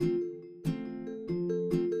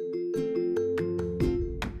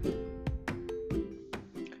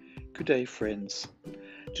Good day, friends.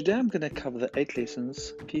 Today I'm going to cover the 8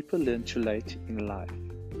 lessons people learn too late in life.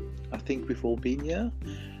 I think we've all been here.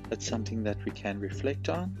 It's something that we can reflect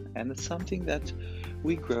on, and it's something that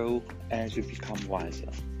we grow as we become wiser.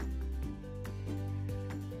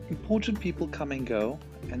 Important people come and go,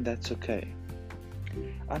 and that's okay.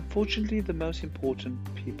 Unfortunately, the most important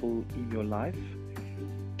people in your life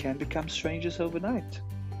can become strangers overnight.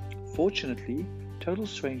 Fortunately, total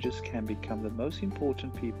strangers can become the most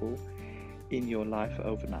important people in your life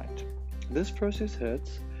overnight. This process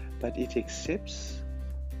hurts, but it serves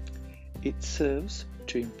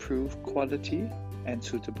to improve quality and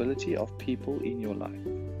suitability of people in your life.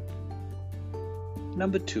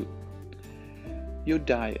 Number 2, your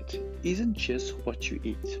diet isn't just what you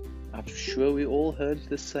eat. I'm sure we all heard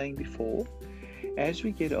this saying before. As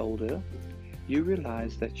we get older, you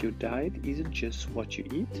realize that your diet isn't just what you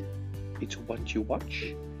eat, it's what you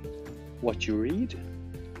watch, what you read,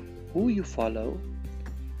 who you follow,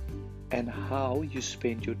 and how you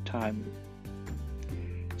spend your time.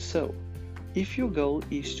 So, if your goal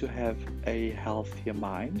is to have a healthier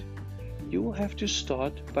mind, you will have to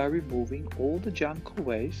start by removing all the junk or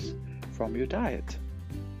waste from your diet.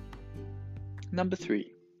 Number 3,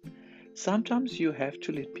 sometimes you have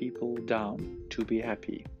to let people down to be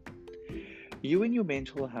happy. You and your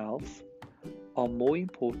mental health are more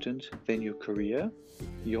important than your career,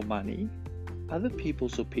 your money, other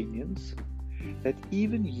people's opinions, that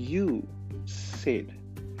even you said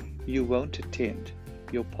you won't attend,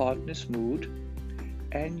 your partner's mood,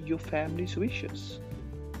 and your family's wishes.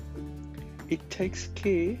 It takes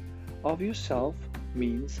care of yourself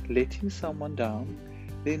means letting someone down,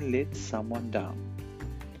 then let someone down.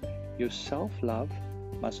 Your self-love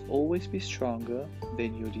must always be stronger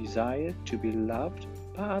than your desire to be loved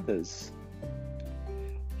by others.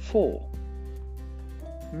 4,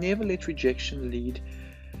 never let rejection lead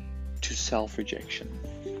to self-rejection.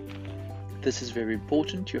 This is very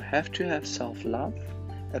important. You have to have self-love.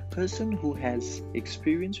 A person who has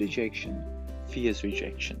experienced rejection fears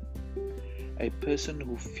rejection. A person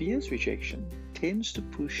who fears rejection tends to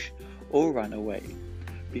push or run away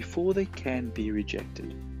before they can be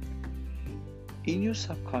rejected. In your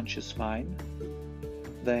subconscious mind,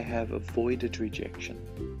 they have avoided rejection.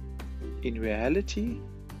 In reality,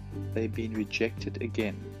 they've been rejected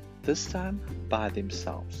again, this time by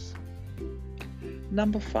themselves.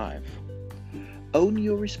 Number 5, own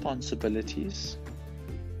your responsibilities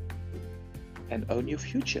and own your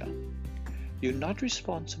future. You're not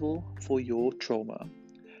responsible for your trauma,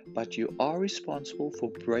 but you are responsible for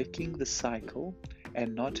breaking the cycle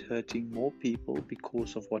and not hurting more people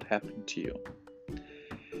because of what happened to you.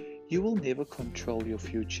 You will never control your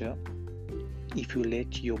future if you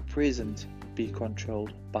let your present be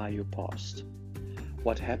controlled by your past.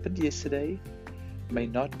 What happened yesterday may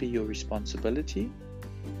not be your responsibility,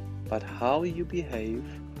 but how you behave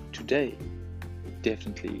today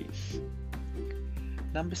definitely is.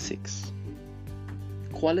 Number 6,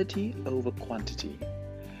 quality over quantity.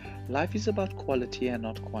 Life is about quality and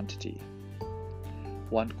not quantity.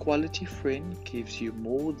 One quality friend gives you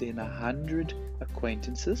more than 100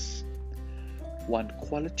 acquaintances. One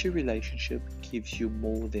quality relationship gives you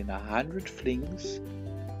more than 100 flings,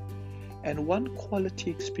 and one quality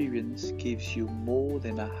experience gives you more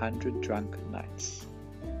than 100 drunken nights.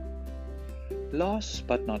 Last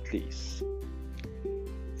but not least,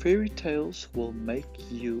 fairy tales will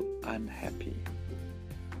make you unhappy.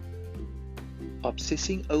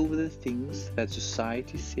 Obsessing over the things that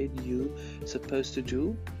society said you're supposed to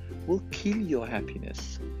do will kill your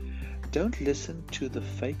happiness. Don't listen to the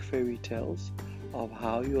fake fairy tales of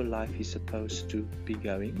how your life is supposed to be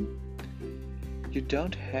going. You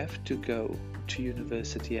don't have to go to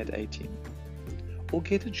university at 18, or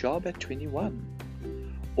get a job at 21,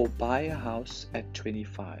 or buy a house at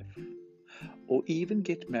 25, or even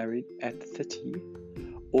get married at 30,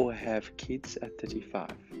 or have kids at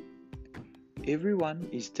 35. Everyone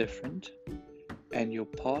is different, and your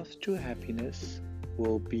path to happiness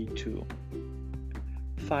will be too.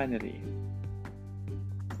 Finally,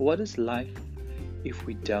 what is life if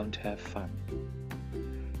we don't have fun?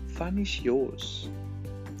 Fun is yours.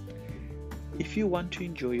 If you want to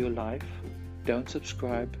enjoy your life, don't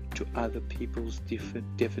subscribe to other people's different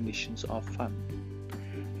definitions of fun.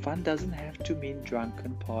 Fun doesn't have to mean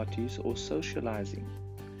drunken parties or socializing.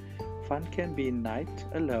 Fun can be a night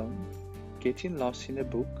alone, getting lost in a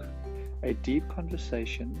book, a deep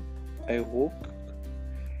conversation, a walk,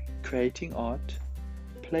 creating art,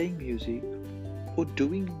 playing music, or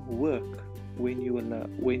doing work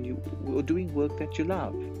doing work that you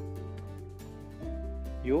love.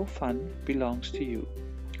 Your fun belongs to you.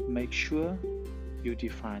 Make sure you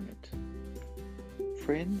define it.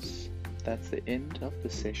 Friends, that's the end of the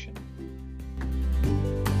session.